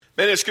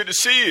Man, it's good to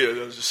see you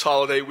this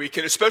holiday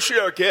weekend, especially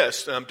our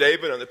guests. I'm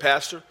David, I'm the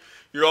pastor.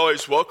 You're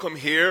always welcome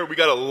here. We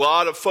got a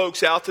lot of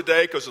folks out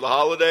today because of the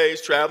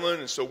holidays, traveling,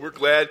 and so we're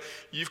glad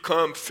you've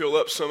come fill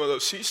up some of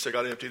those seats that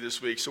got empty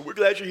this week. So we're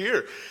glad you're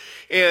here.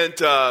 And,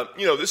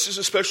 this is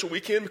a special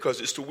weekend because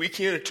it's the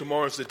weekend and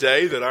tomorrow's the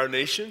day that our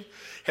nation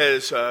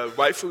has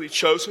rightfully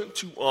chosen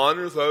to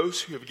honor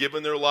those who have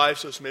given their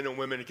lives, those men and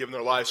women who have given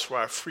their lives for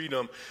our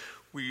freedom.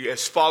 We,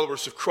 as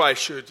followers of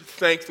Christ, should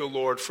thank the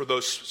Lord for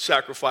those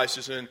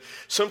sacrifices. And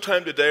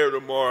sometime today or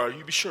tomorrow,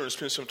 you be sure to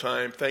spend some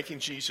time thanking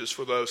Jesus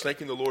for those,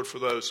 thanking the Lord for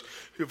those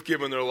who have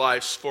given their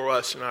lives for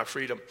us and our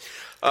freedom.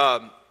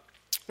 One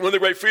of the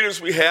great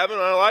freedoms we have in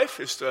our life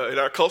is in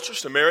our culture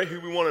is to marry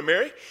who we want to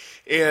marry.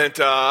 And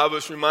I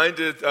was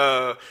reminded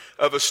of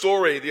a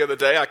story the other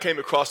day. I came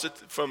across it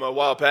from a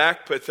while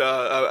back, but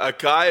a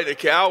guy and a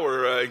gal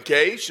were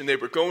engaged, and they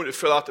were going to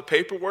fill out the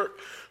paperwork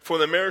for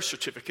the marriage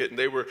certificate. And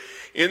they were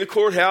in the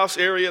courthouse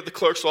area of the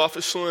clerk's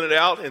office filling it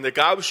out, and the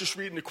guy was just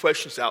reading the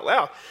questions out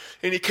loud.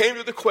 And he came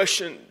to the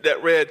question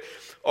that read,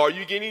 "Are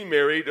you getting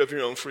married of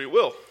your own free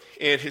will?"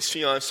 And his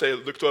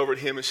fiancée looked over at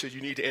him and said,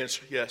 "You need to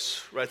answer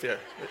yes," right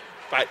there,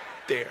 right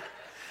there.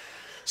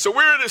 So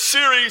we're in a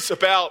series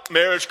about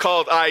marriage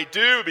called I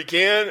Do. It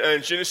began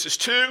in Genesis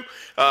 2.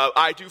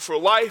 I do for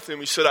life. Then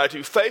we said I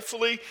do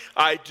faithfully.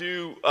 I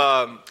do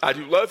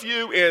love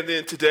you. And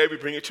then today we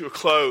bring it to a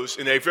close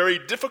in a very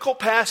difficult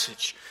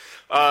passage.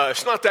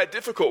 It's not that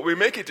difficult. We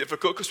make it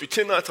difficult because we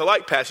tend not to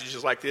like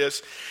passages like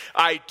this.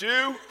 I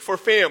do for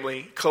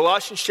family.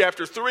 Colossians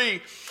chapter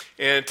 3.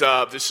 And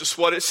this is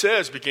what it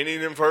says,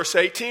 beginning in verse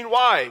 18.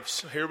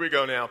 Wives, here we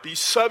go now. Be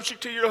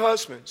subject to your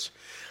husbands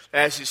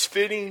as is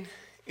fitting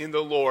in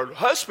the Lord.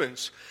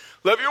 Husbands,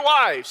 love your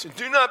wives and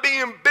do not be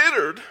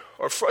embittered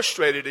or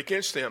frustrated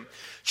against them.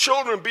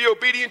 Children, be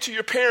obedient to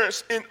your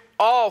parents in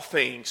all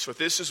things, for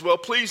this is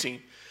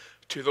well-pleasing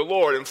to the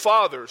Lord. And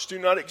fathers, do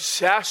not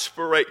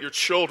exasperate your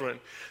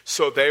children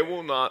so they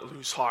will not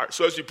lose heart.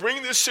 So as we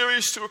bring this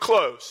series to a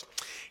close,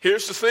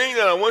 here's the thing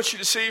that I want you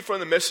to see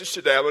from the message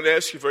today. I'm going to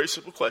ask you a very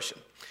simple question.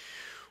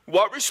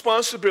 What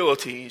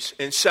responsibilities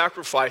and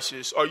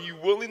sacrifices are you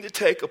willing to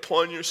take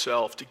upon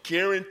yourself to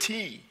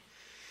guarantee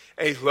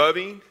a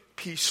loving,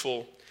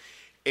 peaceful,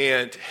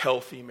 and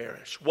healthy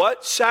marriage?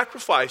 What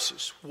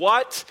sacrifices,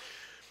 what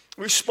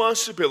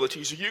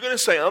responsibilities are you going to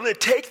say, I'm going to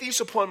take these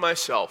upon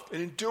myself,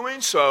 and in doing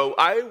so,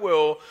 I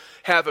will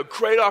have a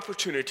great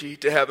opportunity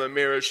to have a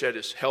marriage that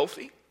is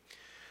healthy,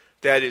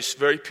 that is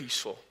very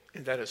peaceful,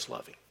 and that is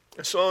loving?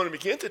 And so I want to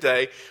begin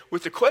today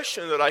with the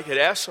question that I get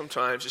asked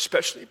sometimes,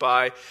 especially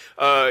by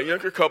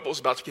younger couples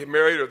about to get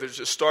married or they've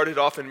just started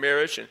off in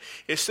marriage, and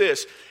it's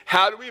this: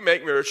 how do we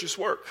make marriages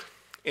work?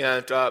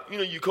 And,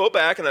 you go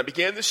back, and I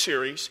began this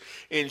series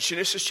in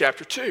Genesis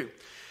chapter 2.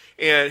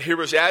 And here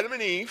was Adam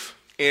and Eve,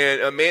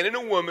 and a man and a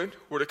woman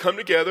were to come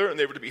together, and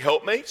they were to be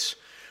helpmates,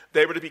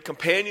 they were to be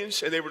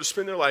companions, and they were to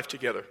spend their life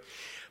together.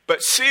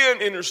 But sin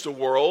enters the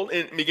world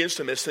and begins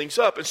to mess things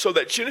up. And so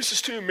that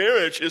Genesis 2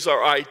 marriage is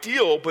our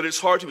ideal, but it's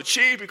hard to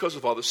achieve because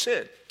of all the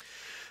sin.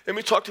 And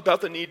we talked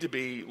about the need to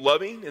be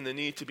loving and the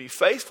need to be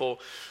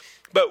faithful.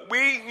 But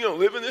we,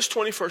 live in this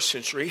 21st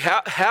century.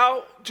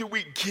 How do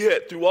we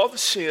get through all the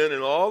sin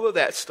and all of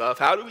that stuff?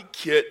 How do we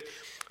get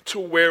to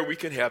where we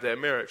can have that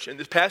marriage? And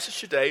this passage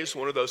today is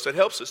one of those that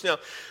helps us. Now,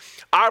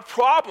 our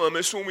problem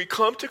is when we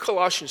come to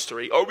Colossians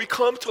 3, or we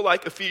come to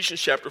like Ephesians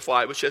chapter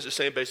 5, which has the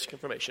same basic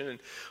information. And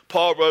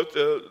Paul wrote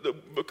the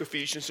book of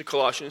Ephesians and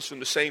Colossians from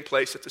the same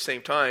place at the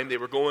same time. They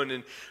were going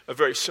in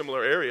very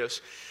similar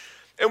areas.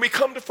 And we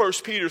come to 1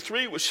 Peter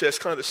 3, which says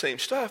kind of the same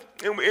stuff.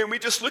 And we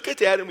just look at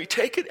that and we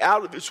take it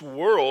out of its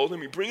world and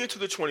we bring it to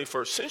the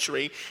 21st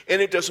century,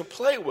 and it doesn't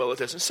play well. It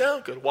doesn't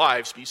sound good.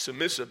 Wives, be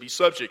submissive, be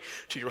subject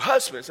to your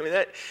husbands. I mean,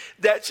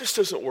 that just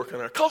doesn't work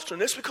in our culture.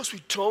 And that's because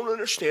we don't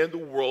understand the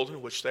world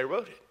in which they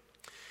wrote it.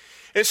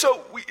 And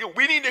so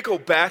we need to go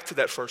back to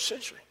that first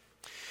century.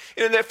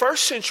 And in that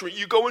first century,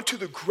 you go into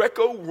the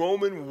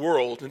Greco-Roman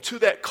world, into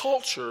that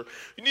culture.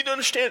 You need to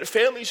understand that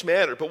families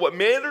matter. But what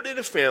mattered in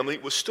a family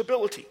was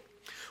stability.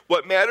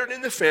 What mattered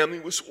in the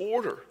family was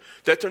order,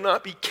 that there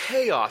not be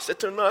chaos, that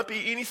there not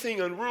be anything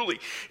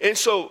unruly. And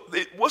so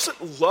it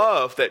wasn't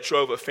love that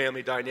drove a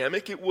family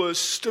dynamic, it was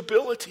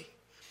stability.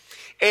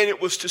 And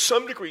it was to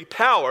some degree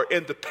power,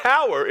 and the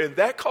power in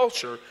that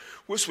culture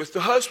was with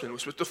the husband,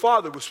 was with the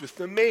father, was with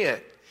the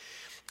man.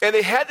 And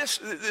they had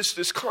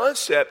this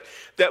concept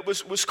that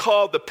was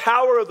called the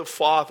power of the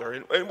father.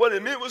 And what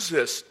it meant was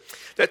this,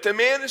 that the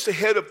man is the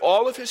head of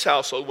all of his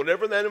household,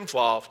 whatever that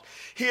involved.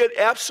 He had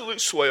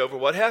absolute sway over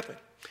what happened.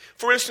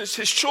 For instance,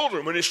 his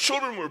children, when his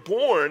children were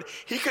born,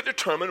 he could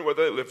determine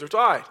whether they lived or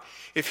died.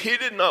 If he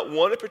did not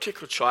want a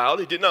particular child,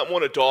 he did not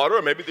want a daughter,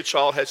 or maybe the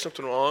child had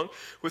something wrong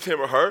with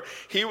him or her,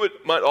 he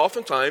might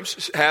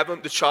oftentimes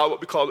have the child, what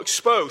we call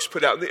exposed,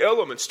 put out in the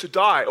elements to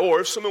die.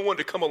 Or if someone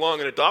wanted to come along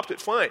and adopt it,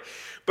 fine.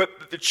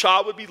 But the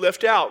child would be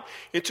left out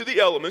into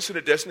the elements in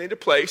a designated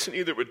place, and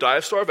either it would die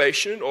of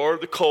starvation or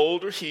the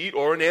cold or heat,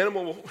 or an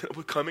animal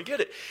would come and get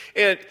it.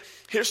 And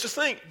here's the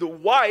thing, the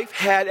wife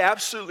had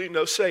absolutely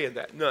no say in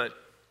that, none.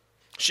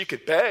 She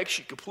could beg,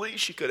 she could plead,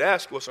 she could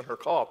ask. It wasn't her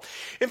call.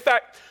 In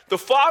fact, the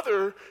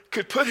father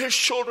could put his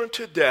children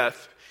to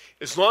death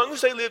as long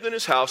as they lived in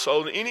his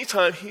household and any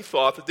time he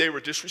thought that they were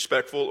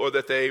disrespectful or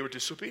that they were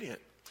disobedient.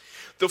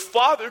 The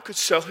father could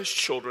sell his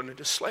children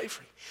into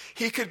slavery.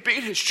 He could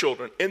beat his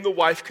children, and the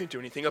wife couldn't do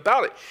anything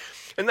about it.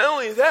 And not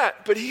only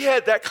that, but he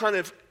had that kind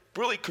of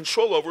really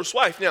control over his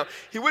wife. Now,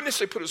 he wouldn't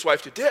necessarily put his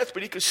wife to death,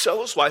 but he could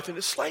sell his wife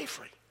into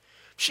slavery.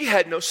 She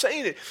had no say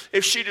in it.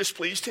 If she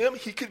displeased him,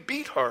 he could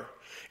beat her,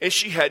 and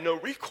she had no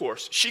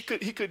recourse. He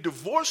could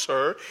divorce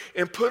her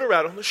and put her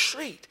out on the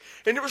street.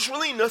 And there was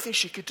really nothing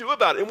she could do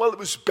about it. And while it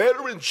was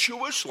better in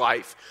Jewish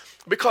life,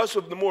 because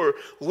of the more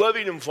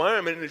loving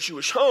environment in a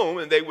Jewish home,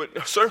 and they would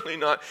certainly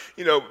not,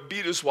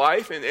 beat his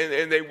wife,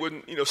 and they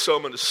wouldn't, sell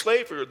him into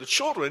slavery or the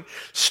children,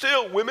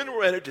 still women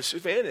were at a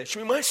disadvantage.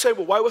 We might say,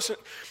 well, why wasn't,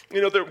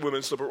 there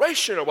women's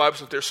liberation, or why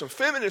wasn't there some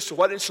feminists, or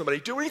why didn't somebody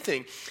do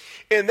anything?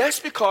 And that's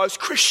because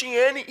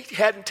Christianity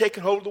hadn't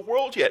taken hold of the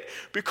world yet.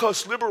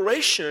 Because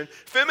liberation,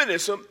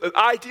 feminism, the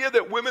idea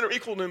that women are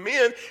equal to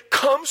men,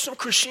 comes from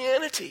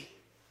Christianity.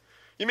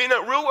 You may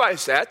not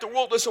realize that. The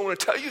world doesn't want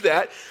to tell you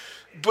that.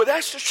 But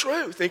that's the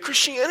truth. And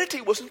Christianity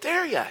wasn't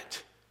there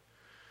yet.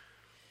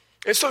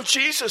 And so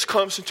Jesus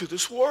comes into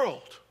this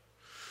world.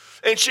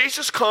 And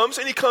Jesus comes,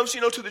 and he comes,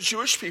 to the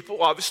Jewish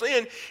people, obviously,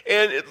 and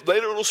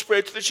later it'll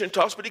spread to the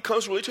Gentiles, but he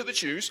comes really to the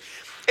Jews.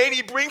 And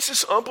he brings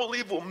this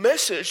unbelievable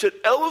message that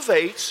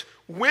elevates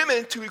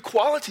women to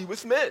equality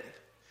with men.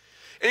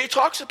 And he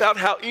talks about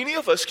how any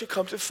of us can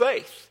come to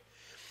faith.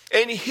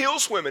 And he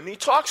heals women, and he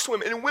talks to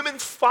women, and women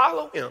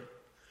follow him.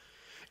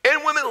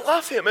 And women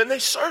love him, and they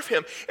serve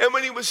him. And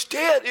when he was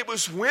dead, it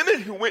was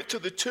women who went to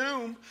the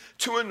tomb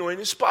to anoint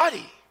his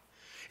body.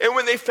 And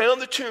when they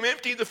found the tomb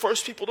empty, the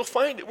first people to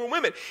find it were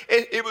women.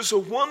 And it was a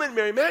woman,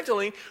 Mary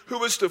Magdalene, who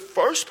was the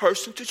first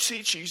person to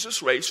see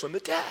Jesus raised from the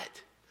dead.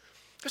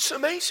 It's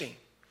amazing.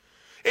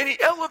 And he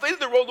elevated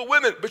the role of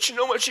women. But you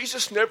know what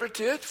Jesus never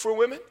did for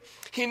women?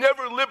 He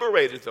never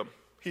liberated them.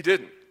 He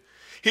didn't.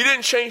 He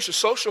didn't change the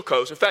social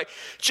codes. In fact,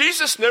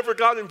 Jesus never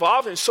got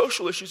involved in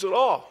social issues at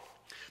all.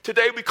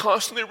 Today we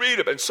constantly read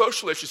about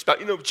social issues about,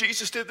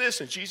 Jesus did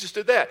this and Jesus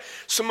did that.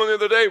 Someone the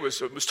other day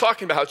was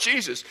talking about how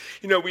Jesus,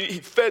 he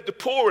fed the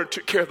poor and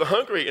took care of the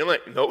hungry. And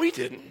no, he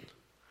didn't.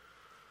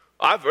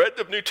 I've read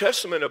the New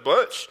Testament a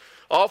bunch.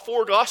 All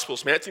 4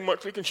 Gospels, Matthew,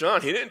 Mark, Luke, and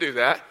John. He didn't do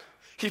that.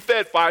 He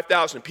fed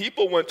 5,000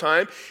 people one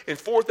time and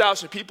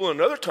 4,000 people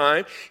another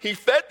time. He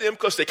fed them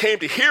because they came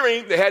to hear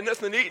him. They had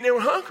nothing to eat and they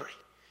were hungry.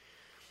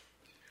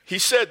 He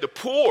said, the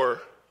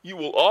poor you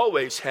will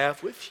always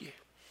have with you.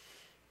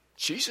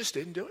 Jesus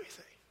didn't do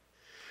anything.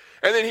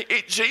 And then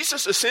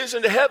Jesus ascends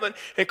into heaven,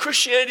 and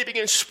Christianity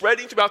begins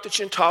spreading throughout the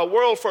Gentile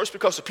world, first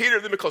because of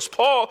Peter, then because of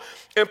Paul.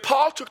 And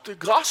Paul took the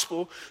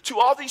gospel to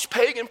all these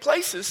pagan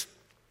places,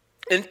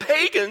 and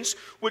pagans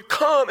would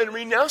come and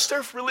renounce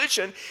their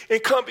religion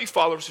and come be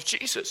followers of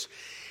Jesus.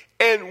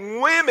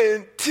 And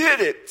women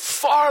did it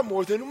far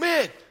more than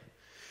men.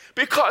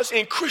 Because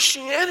in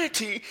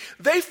Christianity,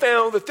 they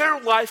found that their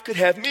life could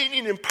have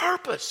meaning and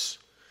purpose.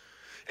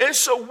 And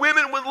so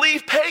women would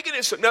leave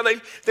paganism. Now,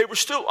 they were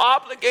still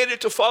obligated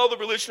to follow the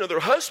religion of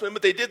their husband,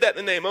 but they did that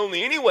in the name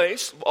only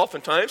anyways,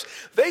 oftentimes.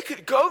 They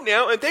could go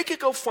now, and they could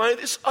go find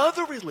this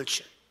other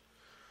religion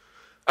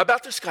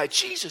about this guy,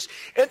 Jesus.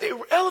 And they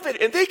were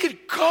elevated, and they could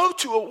go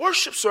to a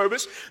worship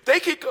service,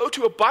 they could go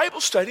to a Bible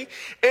study,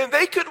 and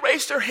they could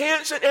raise their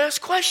hands and ask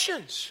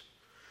questions.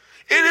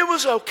 And it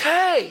was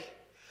okay.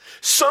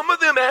 Some of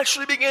them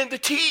actually began to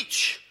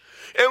teach.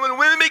 And when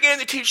women began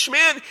to teach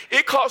men,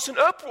 it caused an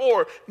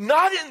uproar,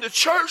 not in the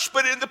church,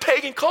 but in the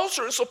pagan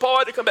culture. And so Paul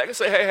had to come back and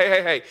say,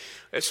 hey,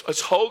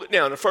 let's hold it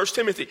down. In 1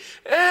 Timothy,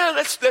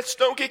 let's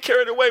don't get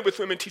carried away with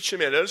women teaching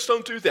men. Let's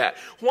don't do that.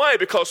 Why?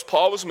 Because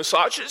Paul was a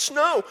misogynist?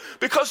 No,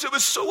 because it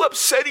was so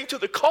upsetting to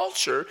the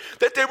culture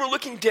that they were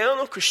looking down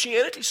on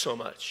Christianity so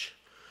much.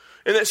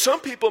 And that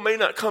some people may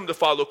not come to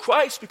follow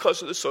Christ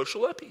because of the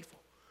social upheaval.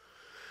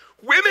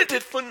 Women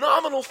did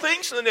phenomenal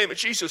things in the name of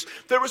Jesus.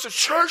 There was a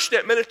church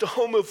that met at the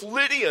home of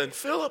Lydia in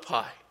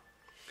Philippi.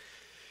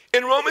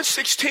 In Romans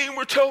 16,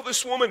 we're told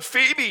this woman,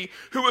 Phoebe,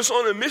 who was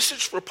on a mission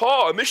for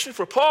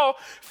Paul,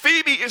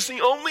 Phoebe is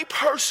the only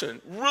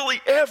person really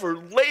ever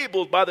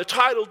labeled by the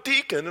title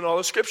deacon in all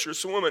of Scripture.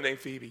 It's a woman named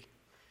Phoebe.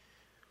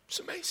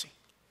 It's amazing.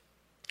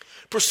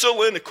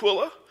 Priscilla and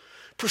Aquila.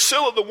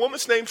 Priscilla, the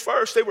woman's name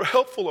first, they were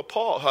helpful of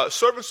Paul.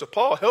 Servants of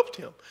Paul helped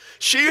him.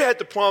 She had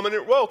the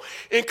prominent role.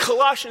 In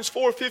Colossians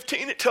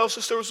 4:15, it tells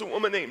us there was a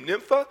woman named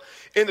Nympha,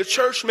 and the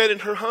church met in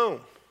her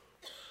home.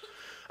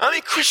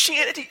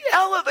 Christianity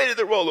elevated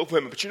the role of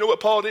women. But you know what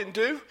Paul didn't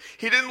do?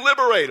 He didn't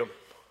liberate them.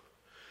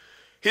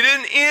 He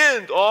didn't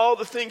end all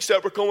the things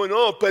that were going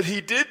on, but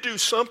he did do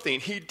something.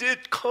 He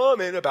did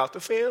comment about the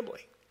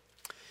family.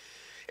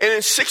 And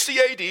in 60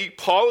 AD,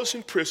 Paul is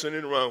in prison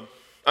in Rome.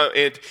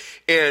 And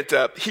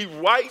he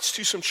writes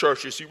to some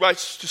churches. He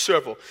writes to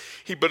several.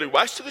 But he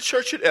writes to the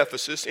church at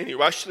Ephesus, and he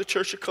writes to the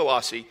church at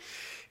Colossae.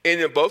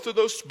 And in both of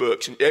those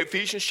books, in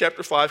Ephesians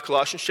chapter 5,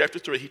 Colossians chapter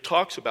 3, he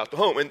talks about the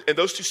home. And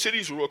those two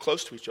cities were real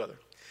close to each other.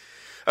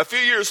 A few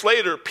years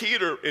later,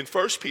 Peter, in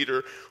 1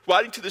 Peter,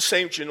 writing to the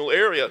same general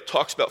area,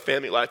 talks about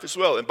family life as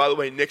well. And by the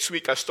way, next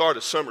week I start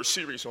a summer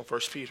series on 1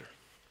 Peter.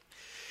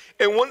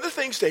 And one of the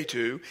things they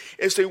do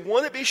is they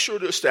want to be sure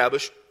to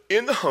establish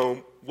in the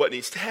home what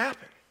needs to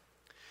happen.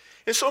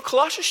 And so in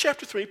Colossians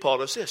chapter 3, Paul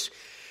does this.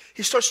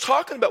 He starts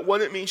talking about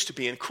what it means to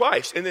be in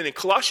Christ. And then in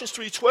Colossians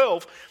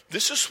 3:12,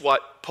 this is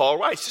what Paul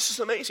writes. This is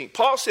amazing.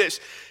 Paul says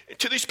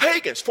to these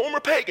pagans, former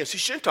pagans,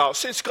 these Gentiles,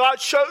 since God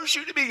chose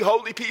you to be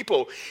holy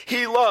people,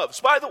 he loves.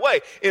 By the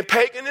way, in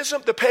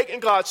paganism, the pagan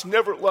gods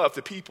never loved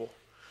the people.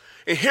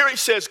 And here he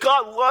says,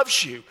 God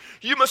loves you.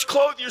 You must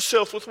clothe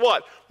yourself with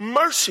what?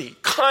 Mercy,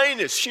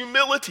 kindness,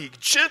 humility,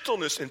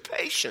 gentleness, and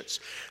patience.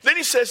 Then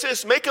he says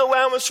this, make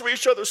allowance for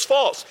each other's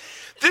faults.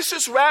 This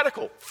is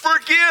radical.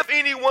 Forgive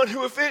anyone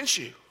who offends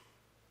you.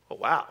 Oh,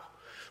 wow.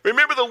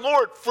 Remember, the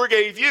Lord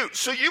forgave you,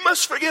 so you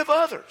must forgive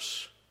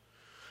others.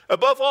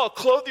 Above all,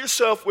 clothe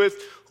yourself with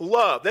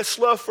love. That's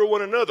love for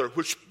one another,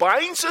 which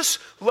binds us.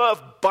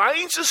 Love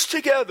binds us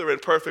together in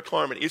perfect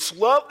harmony. It's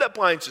love that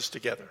binds us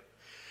together.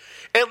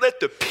 And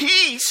let the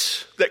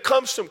peace that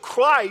comes from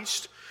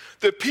Christ,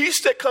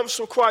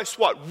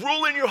 what?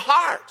 Rule in your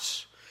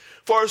hearts.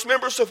 For as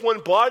members of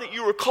one body,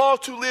 you are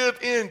called to live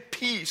in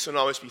peace and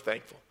always be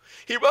thankful.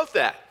 He wrote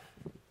that.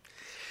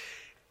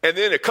 And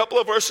then a couple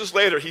of verses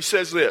later, he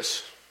says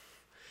this.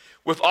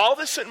 With all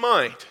this in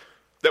mind,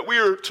 that we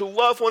are to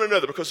love one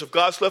another because of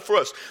God's love for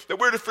us, that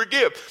we're to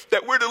forgive,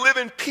 that we're to live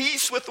in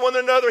peace with one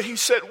another, he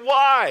said,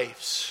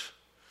 wives,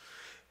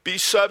 be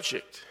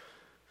subject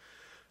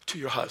to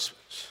your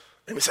husbands.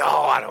 And we say,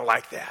 oh, I don't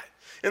like that.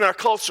 And our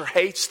culture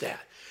hates that.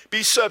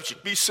 Be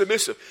subject, be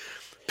submissive.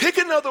 Pick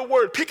another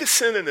word, pick a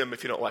synonym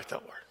if you don't like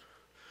that word.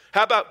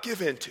 How about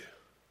give into?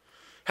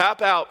 How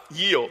about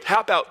yield? How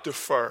about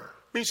defer?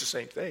 It means the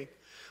same thing.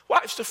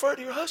 Wives, defer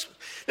to your husband.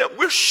 Now,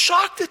 we're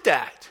shocked at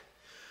that.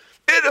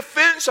 It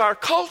offends our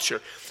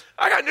culture.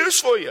 I got news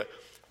for you.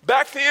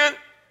 Back then,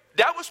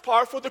 that was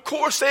par for the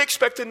course. They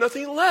expected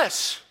nothing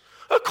less.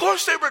 Of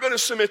course they were going to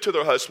submit to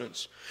their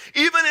husbands.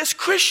 Even as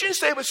Christians,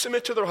 they would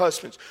submit to their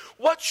husbands.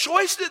 What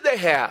choice did they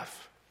have?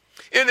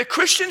 In a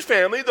Christian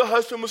family, the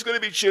husband was going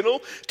to be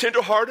gentle,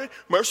 tenderhearted,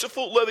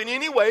 merciful, loving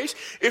anyways.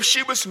 If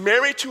she was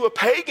married to a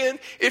pagan,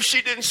 if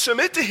she didn't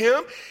submit to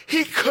him,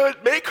 he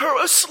could make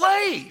her a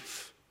slave.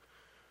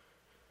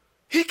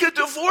 He could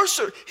divorce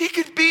her. He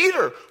could beat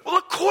her. Well,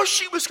 of course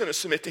she was going to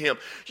submit to him.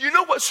 You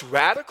know what's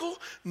radical?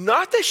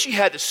 Not that she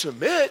had to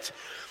submit,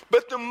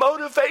 but the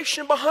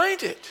motivation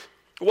behind it.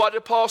 What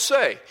did Paul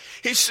say?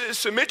 He says,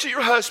 submit to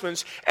your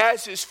husbands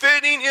as is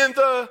fitting in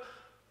the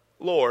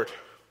Lord.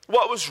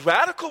 What was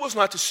radical was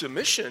not the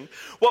submission.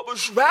 What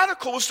was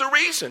radical was the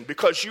reason.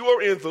 Because you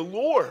are in the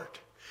Lord.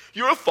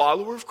 You're a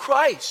follower of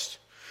Christ.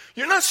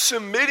 You're not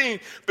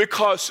submitting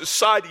because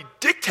society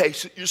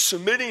dictates it. You're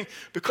submitting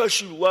because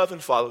you love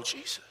and follow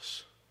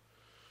Jesus.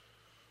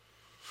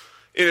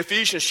 In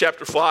Ephesians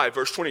chapter 5,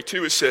 verse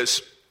 22, it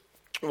says,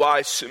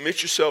 wives,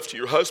 submit yourself to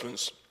your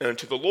husbands and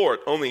to the Lord.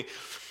 Only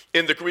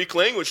in the Greek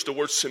language, the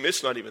word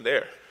submit's not even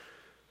there.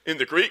 In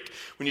the Greek,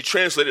 when you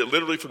translate it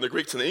literally from the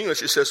Greek to the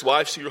English, it says,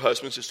 wives, to your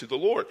husbands as to the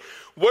Lord.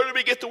 Where do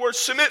we get the word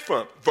submit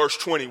from? Verse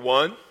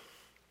 21.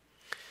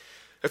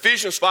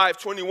 Ephesians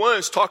 5:21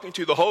 is talking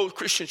to the whole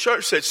Christian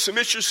church, said,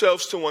 submit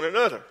yourselves to one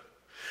another.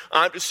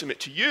 I'm to submit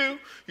to you,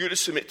 you're to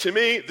submit to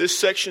me. This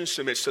section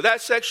submits to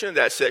that section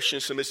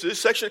submits to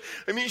this section.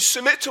 I mean, you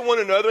submit to one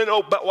another. And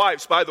but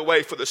wives, by the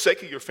way, for the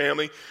sake of your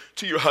family,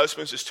 to your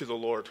husbands as to the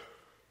Lord.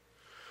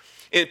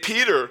 In 1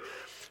 Peter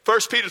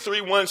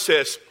 3:1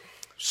 says,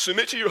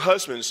 submit to your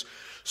husbands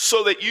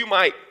so that you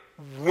might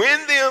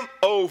win them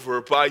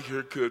over by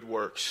your good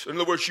works. In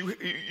other words, you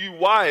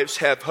wives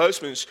have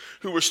husbands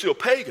who are still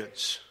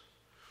pagans.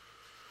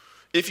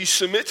 If you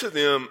submit to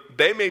them,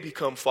 they may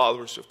become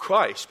followers of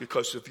Christ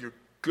because of your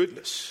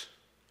goodness.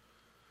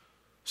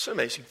 It's an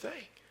amazing thing.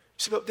 You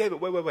say, but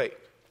David, wait.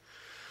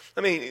 I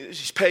mean,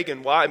 these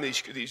pagan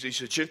wives, these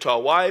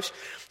Gentile wives,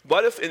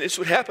 what if, and this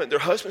would happen, their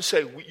husbands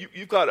say,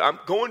 I'm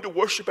going to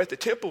worship at the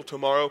temple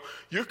tomorrow.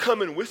 You're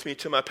coming with me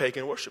to my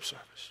pagan worship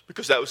service.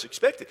 Because that was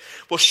expected.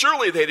 Well,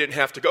 surely they didn't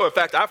have to go. In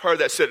fact, I've heard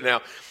that said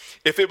now,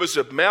 if it was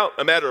a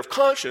matter of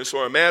conscience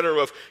or a matter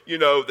of,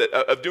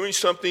 of doing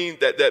something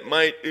that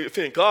might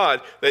offend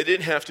God, they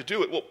didn't have to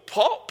do it. Well,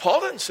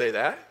 Paul didn't say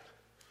that.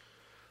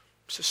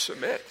 He says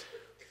submit.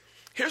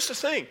 Here's the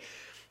thing.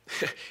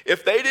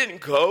 If they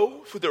didn't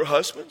go with their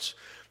husbands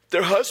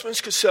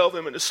could sell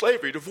them into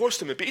slavery, divorce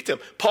them, and beat them.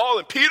 Paul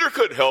and Peter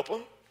couldn't help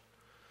them.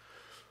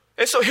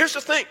 And so here's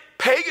the thing.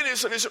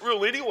 Paganism isn't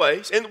real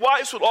anyways, and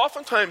wives would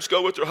oftentimes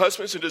go with their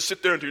husbands and just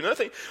sit there and do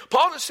nothing.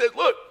 Paul just said,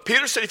 look,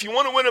 Peter said, if you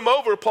want to win them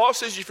over, Paul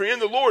says, if you're in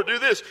the Lord, do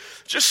this.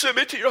 Just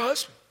submit to your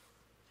husband.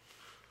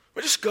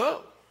 But just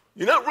go.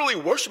 You're not really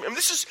worshiping. I mean,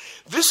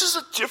 this is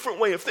a different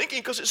way of thinking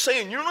because it's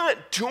saying you're not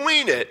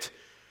doing it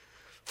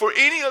for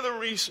any other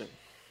reason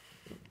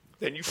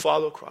than you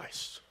follow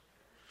Christ.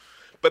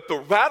 But the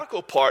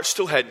radical part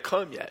still hadn't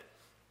come yet.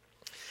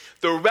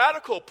 The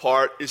radical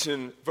part is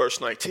in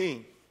verse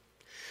 19.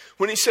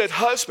 when he said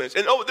husbands,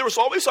 and there was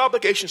always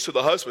obligations to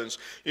the husbands,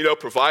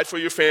 provide for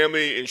your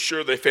family,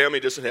 ensure their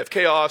family doesn't have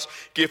chaos,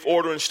 give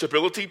order and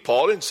stability.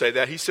 Paul didn't say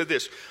that. He said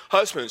this,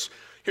 husbands,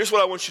 here's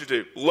what I want you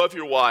to do. Love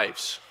your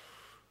wives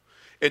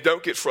and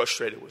don't get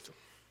frustrated with them.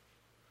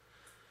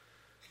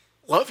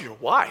 Love your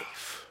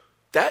wife.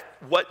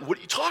 What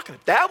are you talking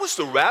about? That was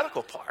the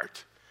radical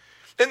part.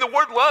 And the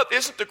word love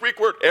isn't the Greek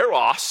word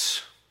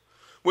eros,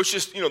 which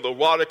is, the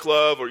erotic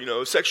love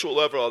or, sexual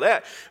love or all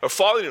that, or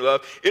falling in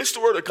love. It's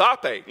the word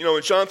agape.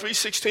 In John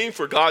 3:16,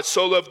 for God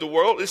so loved the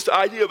world, it's the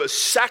idea of a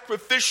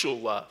sacrificial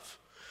love.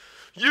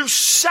 You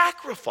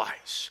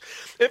sacrifice.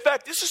 In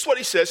fact, this is what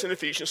he says in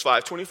Ephesians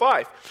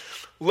 5:25.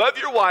 Love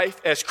your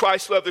wife as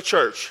Christ loved the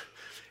church.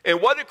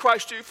 And what did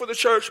Christ do for the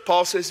church?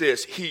 Paul says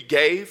this, he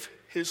gave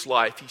his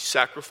life, he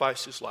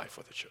sacrificed his life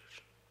for the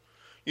church.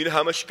 You know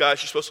how much,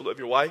 guys, you're supposed to love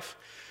your wife?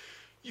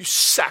 You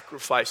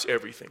sacrifice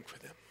everything for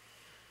them.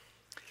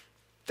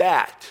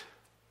 That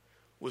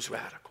was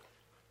radical.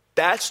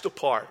 That's the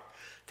part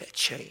that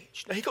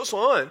changed. Now he goes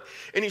on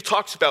and he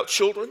talks about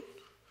children,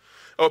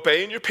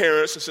 obeying your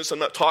parents. And since I'm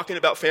not talking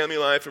about family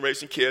life and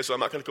raising kids, so I'm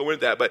not going to go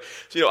into that. But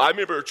I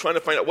remember trying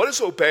to find out, what does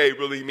obey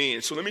really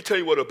mean? So let me tell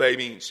you what obey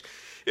means.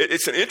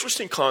 It's an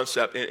interesting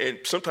concept, and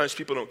sometimes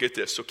people don't get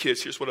this. So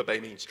kids, here's what obey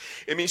means.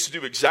 It means to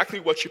do exactly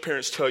what your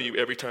parents tell you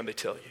every time they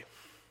tell you.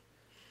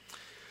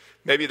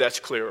 Maybe that's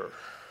clearer.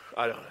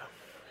 I don't know.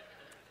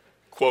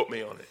 Quote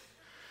me on it.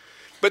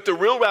 But the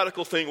real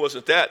radical thing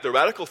wasn't that. The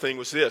radical thing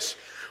was this.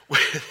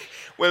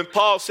 When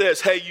Paul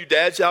says, hey, you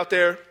dads out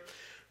there,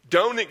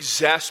 don't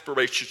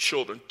exasperate your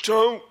children.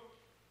 Don't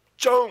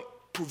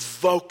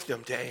provoke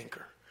them to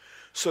anger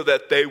so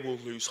that they will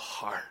lose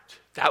heart.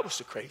 That was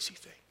the crazy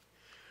thing.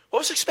 What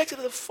was expected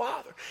of the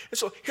father? And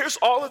so here's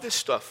all of this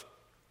stuff.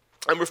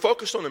 And we're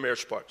focused on the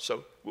marriage part,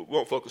 so we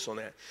won't focus on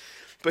that.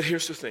 But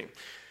here's the thing.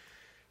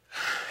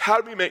 How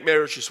do we make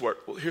marriages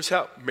work? Well, here's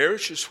how.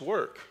 Marriages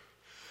work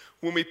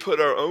when we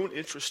put our own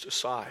interest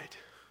aside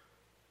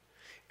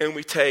and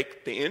we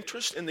take the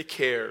interest and the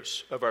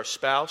cares of our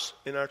spouse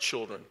and our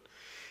children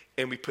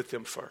and we put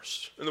them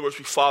first. In other words,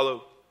 we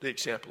follow the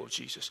example of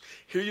Jesus.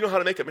 Here, you know how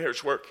to make a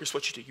marriage work. Here's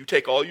what you do. You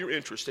take all your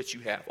interests that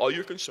you have, all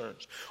your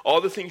concerns, all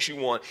the things you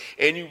want,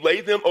 and you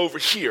lay them over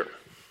here.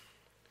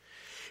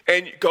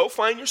 And you go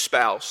find your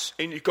spouse,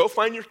 and you go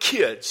find your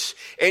kids,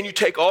 and you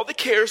take all the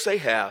cares they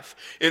have,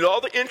 and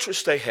all the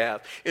interests they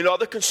have, and all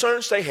the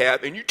concerns they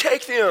have, and you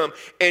take them,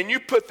 and you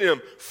put them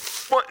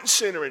front and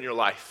center in your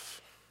life.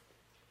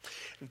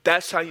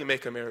 That's how you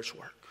make a marriage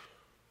work.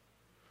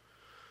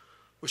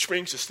 Which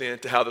brings us then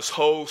to how this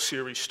whole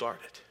series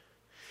started.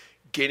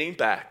 Getting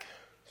back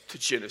to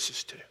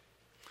Genesis 2.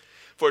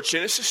 For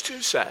Genesis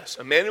 2 says,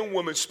 a man and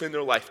woman spend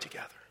their life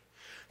together.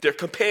 They're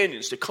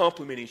companions, they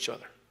complement each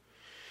other.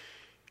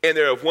 And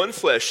they're of one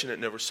flesh and it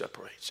never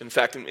separates. In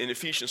fact, in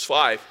Ephesians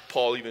 5,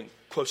 Paul even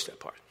quotes that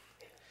part.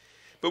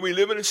 But we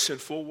live in a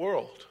sinful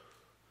world.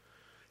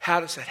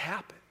 How does that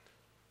happen?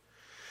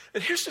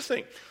 And here's the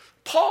thing.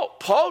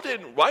 Paul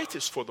didn't write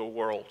this for the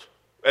world.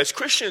 As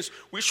Christians,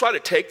 we try to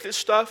take this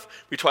stuff.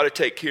 We try to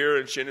take here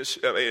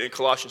in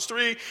Colossians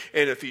 3,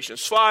 and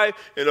Ephesians 5,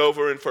 and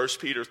over in 1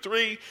 Peter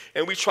 3,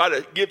 and we try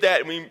to give that,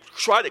 and we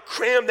try to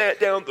cram that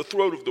down the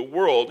throat of the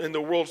world, and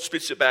the world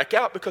spits it back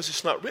out because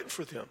it's not written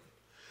for them.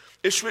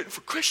 It's written for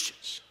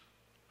Christians.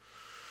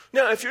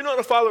 Now, if you're not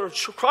a follower of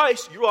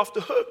Christ, you're off the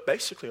hook,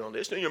 basically, on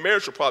this. Now, your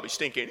marriage will probably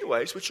stink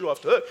anyways, but you're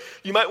off the hook.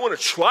 You might want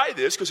to try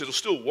this because it'll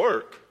still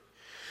work.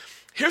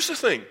 Here's the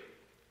thing.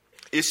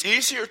 It's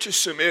easier to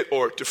submit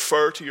or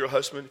defer to your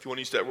husband, if you want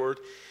to use that word,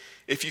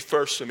 if you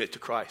first submit to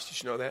Christ.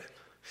 Did you know that?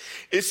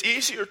 It's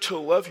easier to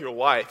love your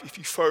wife if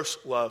you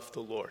first love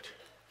the Lord.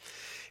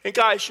 And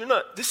guys,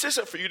 this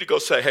isn't for you to go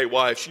say, hey,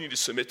 wives, you need to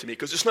submit to me,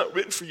 because it's not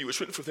written for you. It's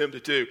written for them to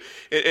do.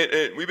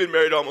 And we've been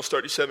married almost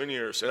 37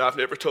 years, and I've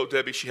never told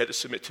Debbie she had to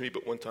submit to me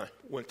but one time.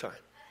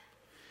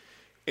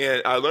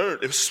 And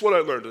this is what I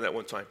learned in that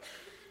one time.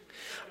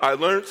 I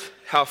learned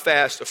how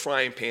fast a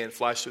frying pan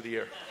flies through the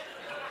air.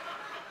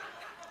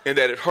 And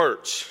that it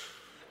hurts.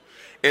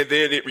 And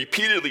then it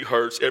repeatedly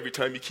hurts every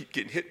time you keep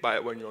getting hit by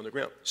it when you're on the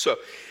ground. So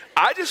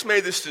I just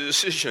made this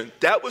decision.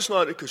 That was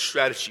not a good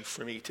strategy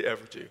for me to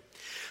ever do.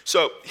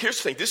 So here's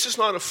the thing. This is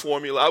not a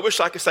formula. I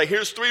wish I could say,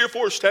 here's 3 or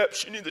 4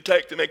 steps you need to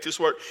take to make this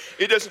work.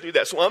 It doesn't do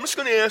that. So I'm just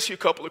going to ask you a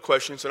couple of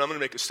questions, and I'm going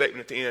to make a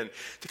statement at the end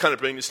to kind of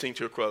bring this thing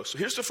to a close. So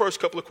here's the first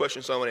couple of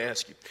questions I want to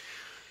ask you.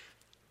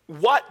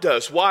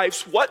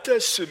 Wives, what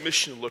does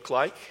submission look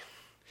like?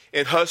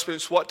 And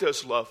husbands, what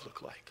does love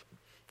look like?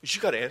 Because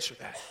you got to answer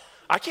that.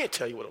 I can't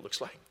tell you what it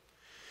looks like.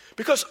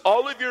 Because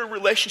all of your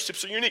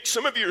relationships are unique.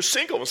 Some of you are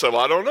single and say,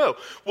 well, I don't know.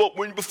 Well,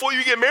 before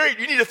you get married,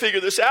 you need to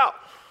figure this out.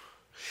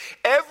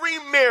 Every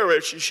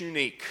marriage is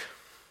unique.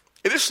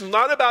 And this is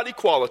not about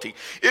equality.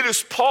 It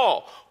is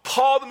Paul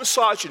the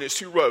misogynist,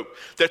 who wrote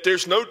that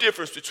there's no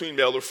difference between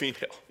male or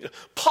female.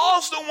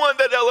 Paul's the one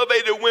that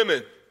elevated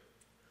women.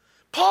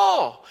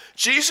 Paul.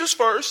 Jesus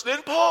first,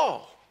 then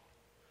Paul.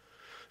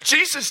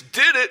 Jesus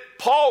did it.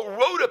 Paul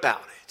wrote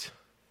about it.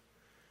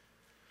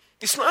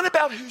 It's not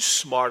about who's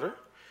smarter.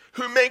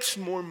 who makes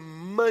more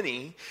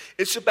money.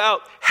 It's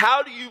about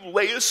how do you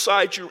lay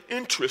aside your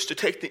interest to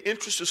take the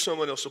interest of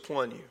someone else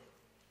upon you.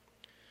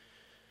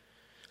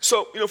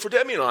 So, for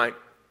Debbie and I,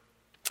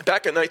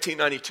 back in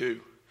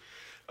 1992,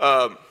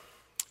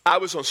 I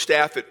was on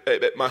staff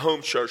at my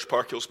home church,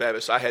 Park Hills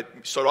Baptist. I had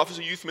started off as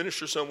a youth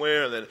minister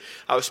somewhere, and then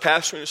I was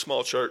pastoring a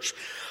small church.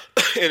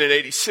 And in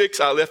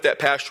 86, I left that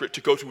pastorate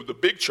to go to the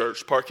big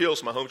church, Park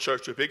Hills, my home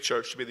church, to a big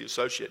church, to be the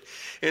associate.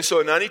 And so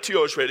in 92,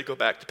 I was ready to go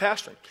back to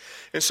pastoring.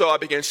 And so I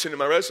began sending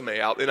my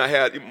resume out. And I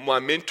had my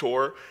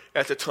mentor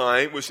at the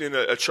time was in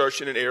a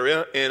church in an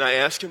area, and I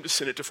asked him to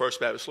send it to First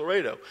Baptist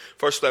Laredo.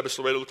 First Baptist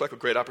Laredo looked like a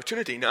great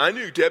opportunity. Now, I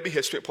knew Debbie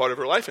had spent part of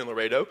her life in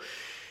Laredo,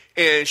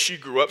 and she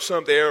grew up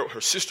some there. Her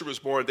sister was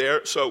born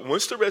there. So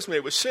once the resume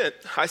was sent,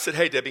 I said,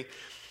 hey, Debbie,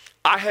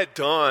 I had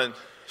Don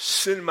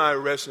send my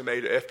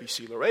resume to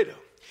FBC Laredo.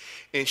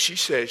 And she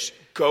says,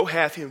 go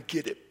have him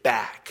get it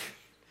back,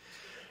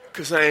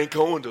 because I ain't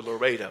going to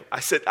Laredo.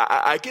 I said,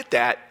 I get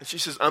that. And she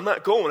says, I'm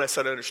not going. I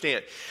said, I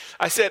understand.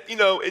 I said,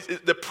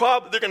 the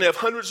problem, they're going to have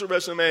hundreds of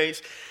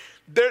resumes.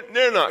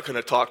 They're not going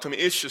to talk to me.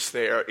 It's just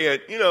there.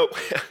 And,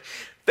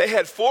 they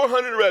had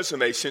 400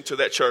 resumes sent to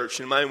that church,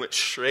 and mine went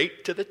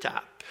straight to the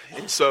top.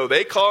 And so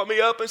they called me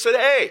up and said,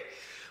 hey,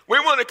 we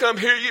want to come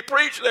hear you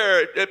preach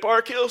there at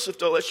Park Hills if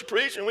they'll let you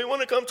preach, and we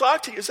want to come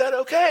talk to you. Is that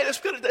okay? Let's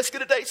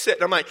get a date set.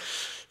 And I'm like,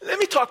 let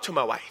me talk to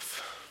my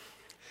wife.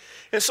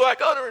 And so I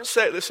go to her and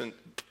say, listen,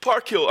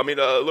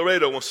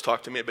 Laredo wants to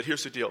talk to me, but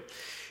here's the deal.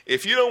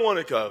 If you don't want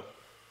to go,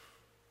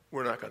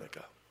 we're not going to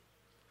go.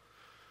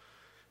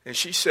 And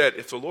she said,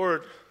 if the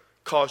Lord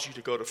calls you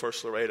to go to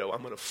First Laredo,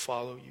 I'm going to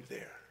follow you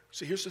there.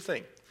 So here's the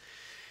thing.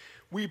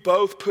 We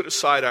both put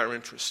aside our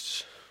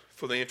interests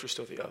for the interest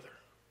of the other.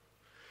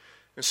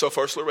 And so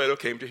First Laredo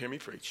came to hear me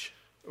preach,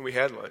 and we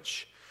had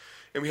lunch.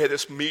 And we had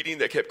this meeting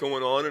that kept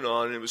going on,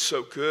 and it was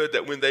so good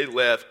that when they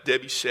left,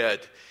 Debbie said,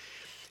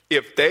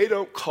 if they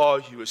don't call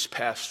you as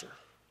pastor,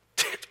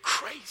 they're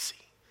crazy.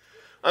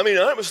 I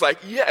was like,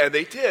 yeah, and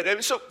they did.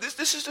 And so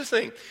this is the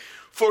thing.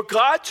 For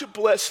God to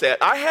bless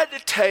that, I had to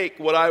take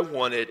what I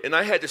wanted, and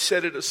I had to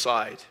set it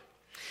aside.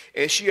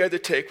 And she had to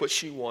take what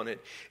she wanted,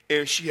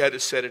 and she had to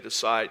set it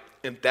aside.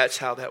 And that's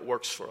how that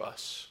works for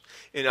us.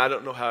 And I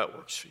don't know how it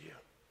works for you.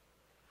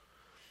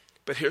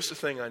 But here's the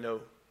thing I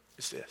know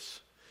is this.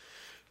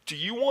 Do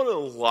you want a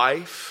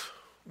life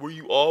where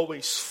you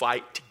always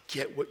fight to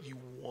get what you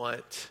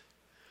want?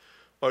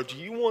 Or do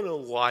you want a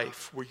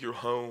life where your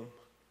home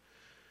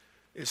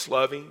is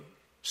loving,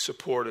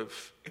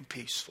 supportive, and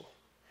peaceful?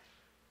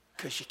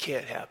 Because you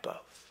can't have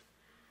both.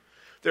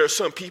 There are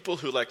some people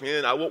who are like,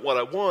 man, I want what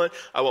I want.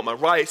 I want my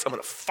rights. I'm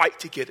going to fight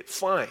to get it.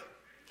 Fine.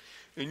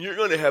 And you're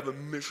going to have a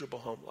miserable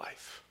home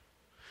life.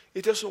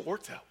 It doesn't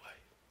work that way.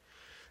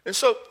 And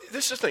so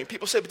this is the thing.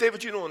 People say, but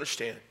David, you don't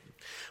understand.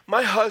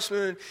 My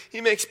husband,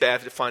 he makes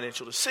bad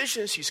financial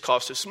decisions. He's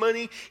cost us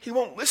money. He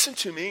won't listen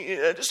to me.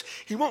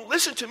 He won't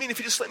listen to me. And if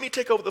you just let me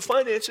take over the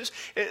finances,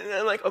 and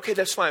I'm like, okay,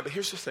 that's fine. But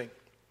here's the thing.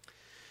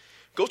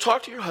 Go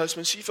talk to your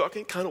husband, see if y'all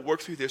can kind of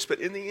work through this. But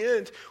in the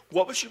end,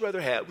 what would you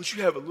rather have? Would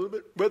you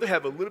rather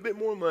have a little bit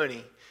more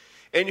money,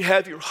 and you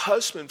have your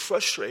husband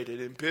frustrated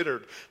and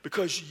bittered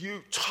because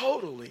you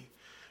totally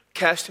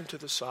cast him to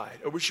the side?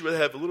 Or would you rather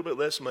have a little bit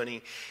less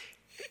money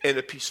and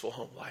a peaceful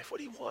home life? What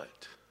do you want?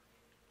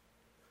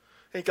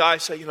 And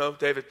guys say,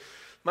 David,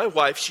 my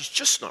wife, she's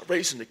just not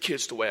raising the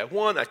kids the way I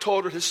want. I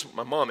told her this is what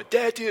my mom and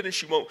dad did, and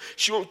she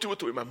won't do it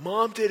the way my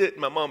mom did it,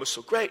 and my mom was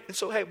so great. And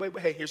so, hey,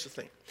 here's the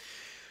thing.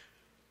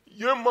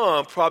 Your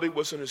mom probably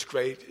wasn't as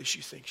great as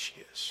you think she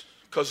is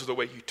because of the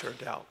way you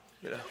turned out,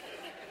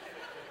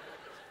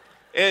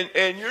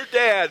 And your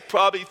dad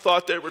probably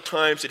thought there were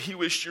times that he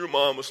wished your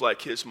mom was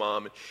like his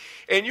mom.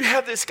 And you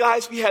have this,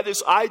 guys, we have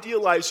this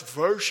idealized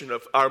version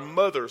of our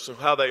mothers and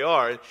how they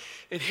are.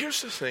 And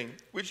here's the thing.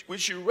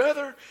 Would you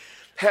rather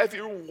have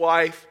your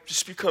wife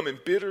just become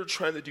embittered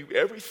trying to do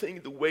everything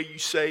the way you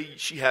say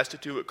she has to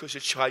do it because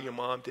it's how your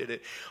mom did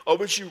it? Or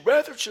would you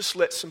rather just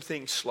let some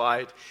things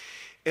slide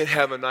and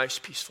have a nice,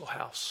 peaceful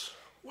house?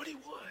 What do you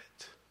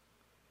want?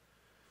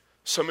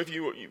 Some of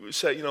you would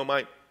say,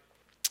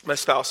 my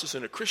spouse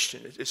isn't a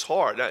Christian. It's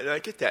hard, and I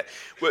get that.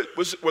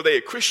 Were they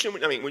a Christian?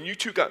 When you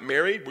two got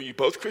married, were you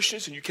both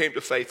Christians and you came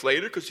to faith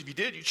later? Because if you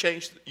did, you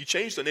changed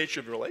the nature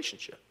of your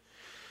relationship.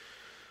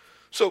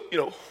 So,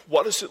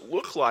 what does it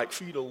look like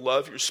for you to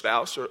love your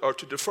spouse or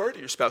to defer to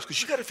your spouse?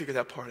 Because you got to figure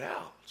that part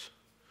out.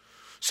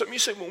 Some of you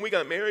say, when we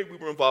got married, we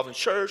were involved in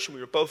church, and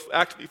we were both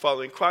actively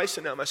following Christ,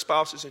 and now my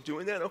spouse isn't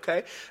doing that.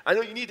 Okay, I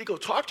know you need to go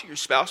talk to your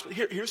spouse, but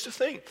here's the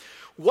thing.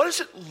 What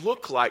does it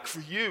look like for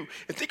you?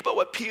 And think about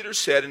what Peter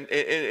said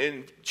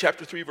in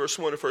chapter 3, verse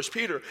 1 of 1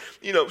 Peter.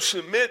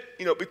 Submit,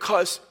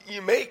 because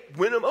you may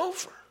win them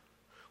over.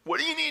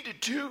 What do you need to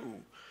do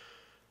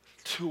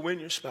to win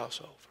your spouse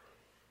over?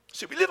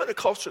 See, we live in a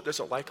culture that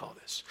doesn't like all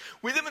this.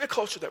 We live in a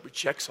culture that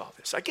rejects all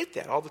this. I get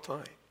that all the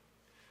time.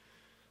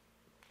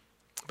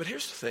 But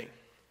here's the thing.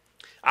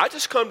 I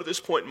just come to this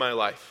point in my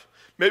life.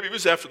 Maybe it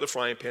was after the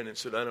frying pan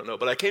incident, I don't know.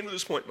 But I came to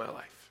this point in my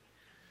life.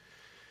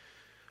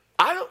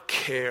 I don't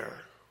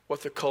care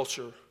what the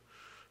culture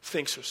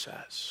thinks or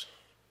says.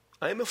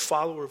 I am a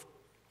follower of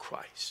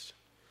Christ.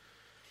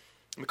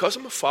 And because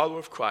I'm a follower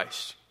of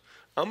Christ,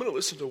 I'm going to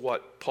listen to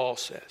what Paul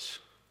says.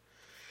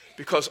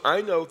 Because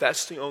I know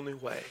that's the only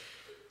way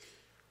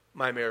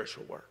my marriage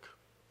will work.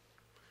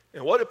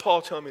 And what did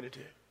Paul tell me to do?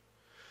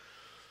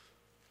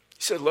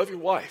 He said, love your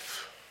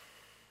wife.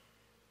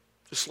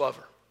 Just love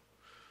her.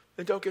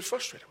 And don't get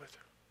frustrated with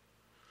her.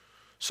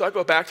 So I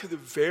go back to the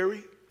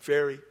very,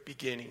 very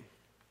beginning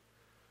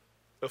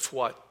of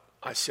what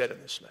I said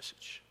in this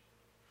message.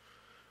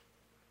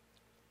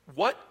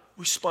 What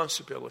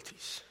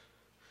responsibilities,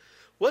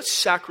 what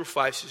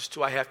sacrifices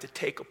do I have to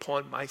take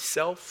upon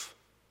myself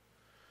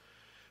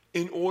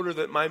in order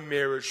that my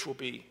marriage will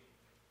be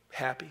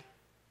happy,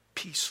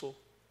 peaceful,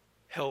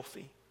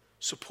 healthy,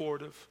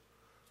 supportive,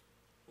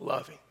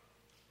 loving?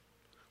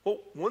 Well,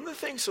 one of the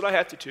things that I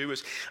have to do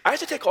is I have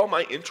to take all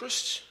my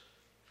interests,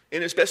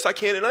 and as best I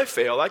can, and I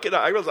fail.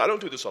 I realize I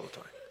don't do this all the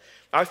time.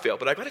 I fail,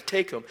 but I got to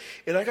take them,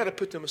 and I got to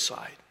put them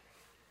aside.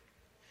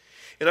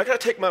 And I got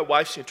to take my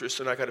wife's interests,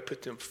 and I got to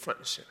put them front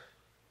and center.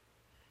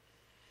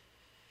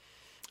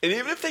 And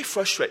even if they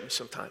frustrate me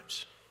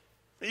sometimes,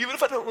 even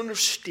if I don't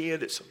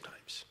understand it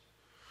sometimes,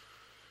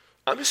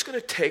 I'm just going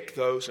to take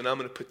those and I'm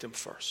going to put them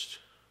first.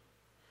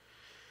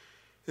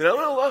 And I'm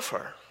going to love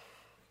her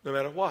no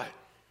matter what,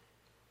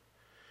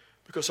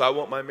 because I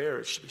want my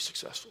marriage to be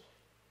successful.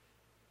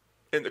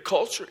 And the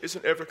culture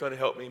isn't ever going to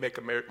help me make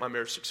my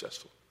marriage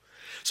successful.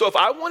 So if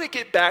I want to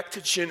get back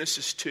to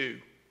Genesis 2,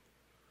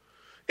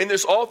 and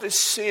there's all this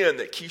sin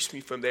that keeps me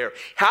from there,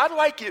 how do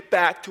I get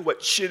back to what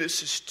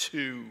Genesis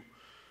 2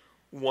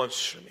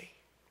 wants for me?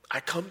 I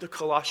come to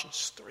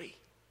Colossians 3.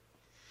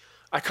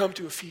 I come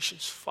to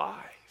Ephesians 5.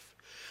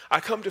 I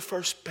come to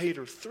 1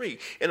 Peter 3.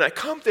 And I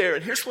come there,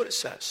 and here's what it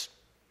says,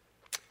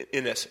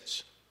 in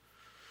essence.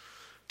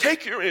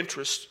 Take your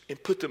interests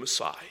and put them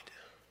aside.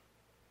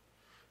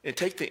 And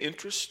take the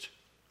interest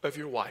of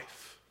your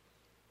wife.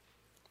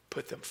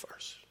 Put them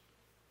first.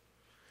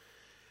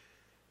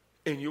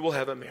 And you will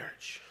have a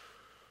marriage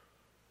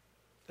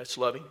that's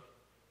loving,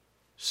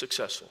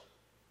 successful,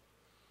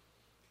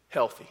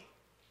 healthy,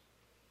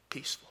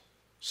 peaceful.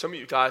 Some of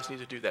you guys need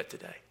to do that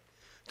today,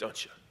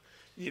 don't you?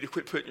 You need to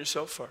quit putting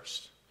yourself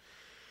first.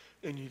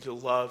 And you need to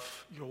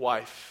love your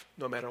wife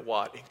no matter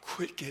what, and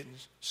quit getting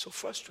so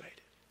frustrated.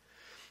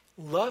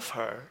 Love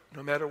her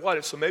no matter what.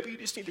 And so maybe you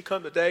just need to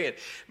come today, and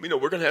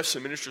we're going to have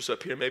some ministers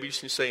up here. Maybe you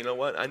just need to say, you know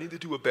what, I need to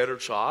do a better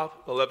job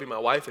of loving my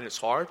wife, and it's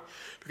hard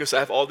because I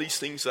have all these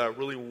things that I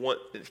really want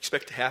and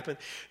expect to happen.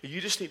 And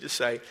you just need to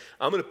say,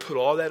 I'm going to put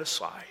all that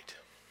aside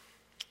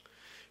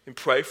and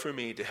pray for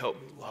me to help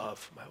me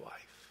love my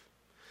wife.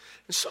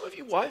 And some of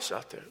you wives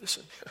out there,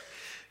 listen,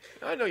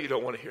 I know you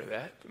don't want to hear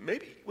that, but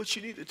maybe what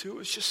you need to do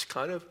is just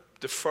kind of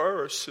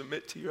defer or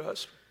submit to your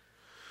husband.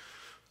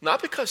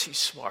 Not because he's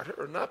smarter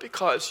or not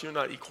because you're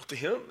not equal to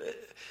him,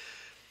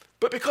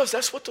 but because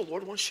that's what the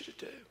Lord wants you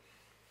to do.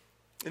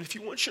 And if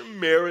you want your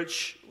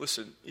marriage,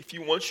 listen, if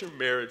you want your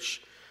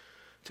marriage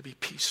to be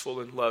peaceful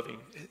and loving,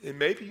 and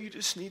maybe you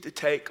just need to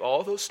take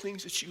all those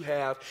things that you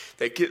have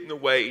that get in the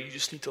way, and you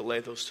just need to lay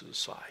those to the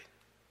side.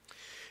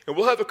 And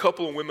we'll have a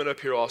couple of women up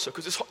here also,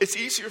 because it's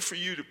easier for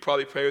you to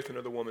probably pray with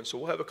another woman. So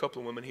we'll have a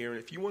couple of women here, and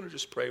if you want to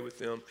just pray with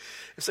them,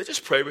 and say,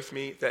 just pray with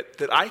me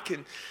that I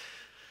can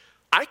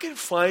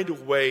find a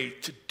way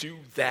to do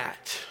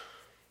that,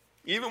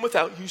 even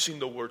without using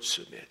the word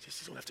submit.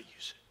 You don't have to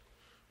use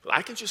it. But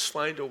I can just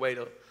find a way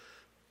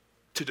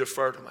to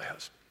defer to my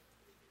husband.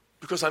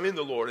 Because I'm in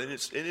the Lord, and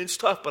it's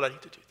tough, but I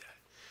need to do that.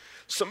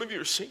 Some of you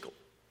are single.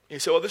 And you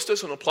say, well, this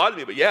doesn't apply to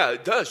me. But yeah,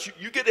 it does.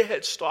 You get a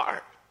head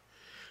start.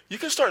 You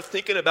can start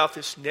thinking about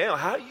this now.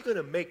 How are you going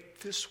to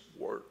make this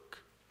work?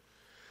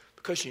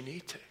 Because you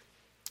need to.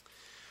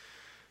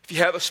 If you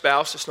have a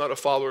spouse that's not a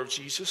follower of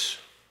Jesus,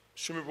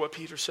 just remember what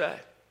Peter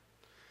said.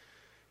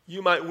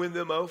 You might win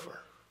them over.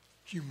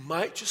 You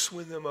might just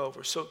win them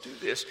over. So do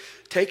this.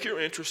 Take your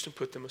interest and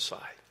put them aside.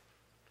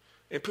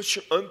 And put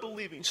your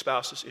unbelieving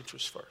spouse's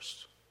interest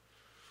first.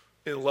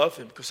 And love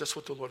them, because that's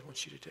what the Lord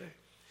wants you to do.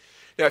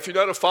 Now, if you're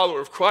not a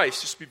follower of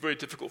Christ, this will be very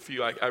difficult for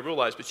you, I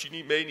realize, but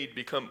you may need to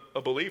become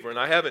a believer. And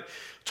I haven't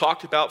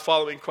talked about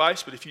following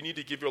Christ, but if you need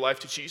to give your life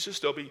to Jesus,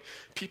 there'll be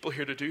people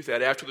here to do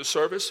that. After the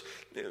service,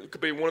 it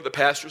could be one of the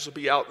pastors will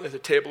be out at the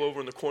table over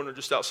in the corner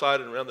just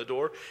outside and around the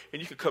door,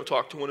 and you can come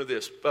talk to one of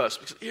us.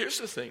 Because here's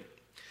the thing.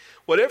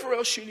 Whatever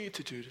else you need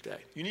to do today,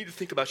 you need to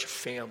think about your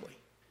family.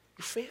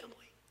 Your family.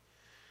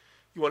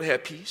 You want to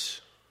have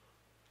peace.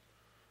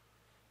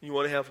 You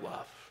want to have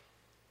love.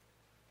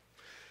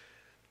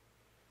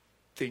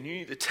 Then you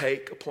need to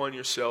take upon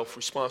yourself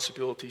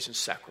responsibilities and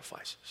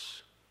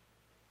sacrifices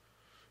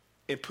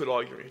and put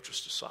all your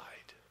interests aside.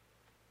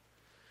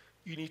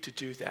 You need to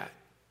do that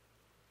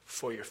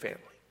for your family.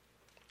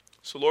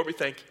 So, Lord, we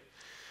thank you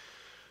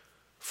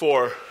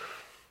for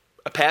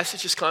a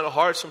passage that's kind of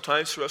hard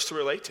sometimes for us to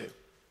relate to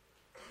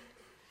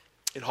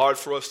and hard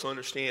for us to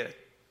understand.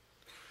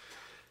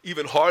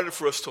 Even harder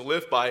for us to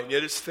live by, and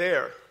yet it's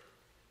there.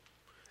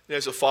 And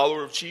as a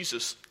follower of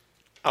Jesus,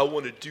 I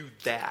want to do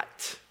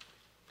that.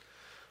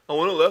 I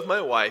want to love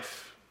my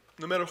wife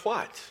no matter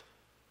what.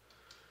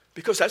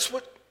 Because that's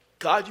what,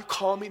 God, you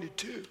call me to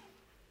do.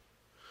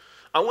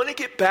 I want to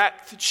get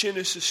back to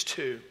Genesis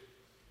 2.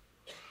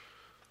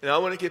 And I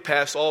want to get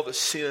past all the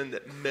sin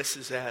that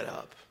messes that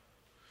up.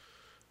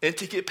 And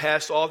to get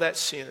past all that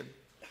sin,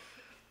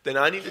 then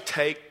I need to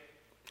take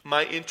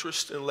my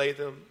interests and lay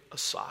them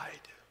aside.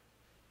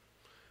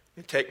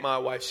 And take my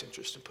wife's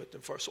interest and put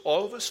them first. So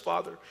all of us,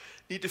 Father,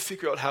 need to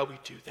figure out how we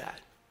do that.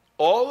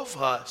 All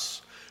of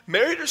us,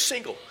 married or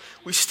single,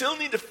 we still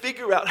need to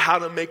figure out how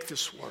to make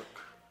this work.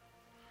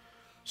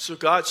 So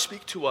God,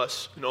 speak to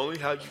us in only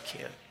how you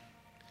can.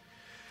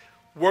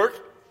 Work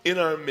in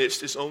our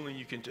midst is only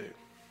you can do.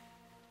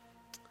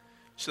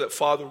 So that,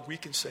 Father, we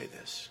can say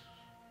this.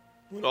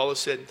 When all is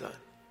said and done,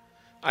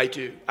 I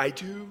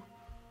do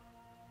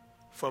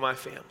for my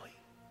family.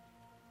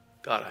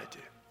 God, I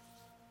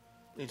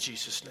do. In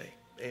Jesus' name,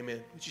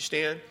 amen. Would you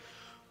stand?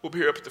 We'll be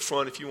here up at the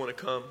front if you want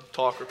to come,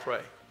 talk, or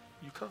pray.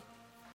 You come.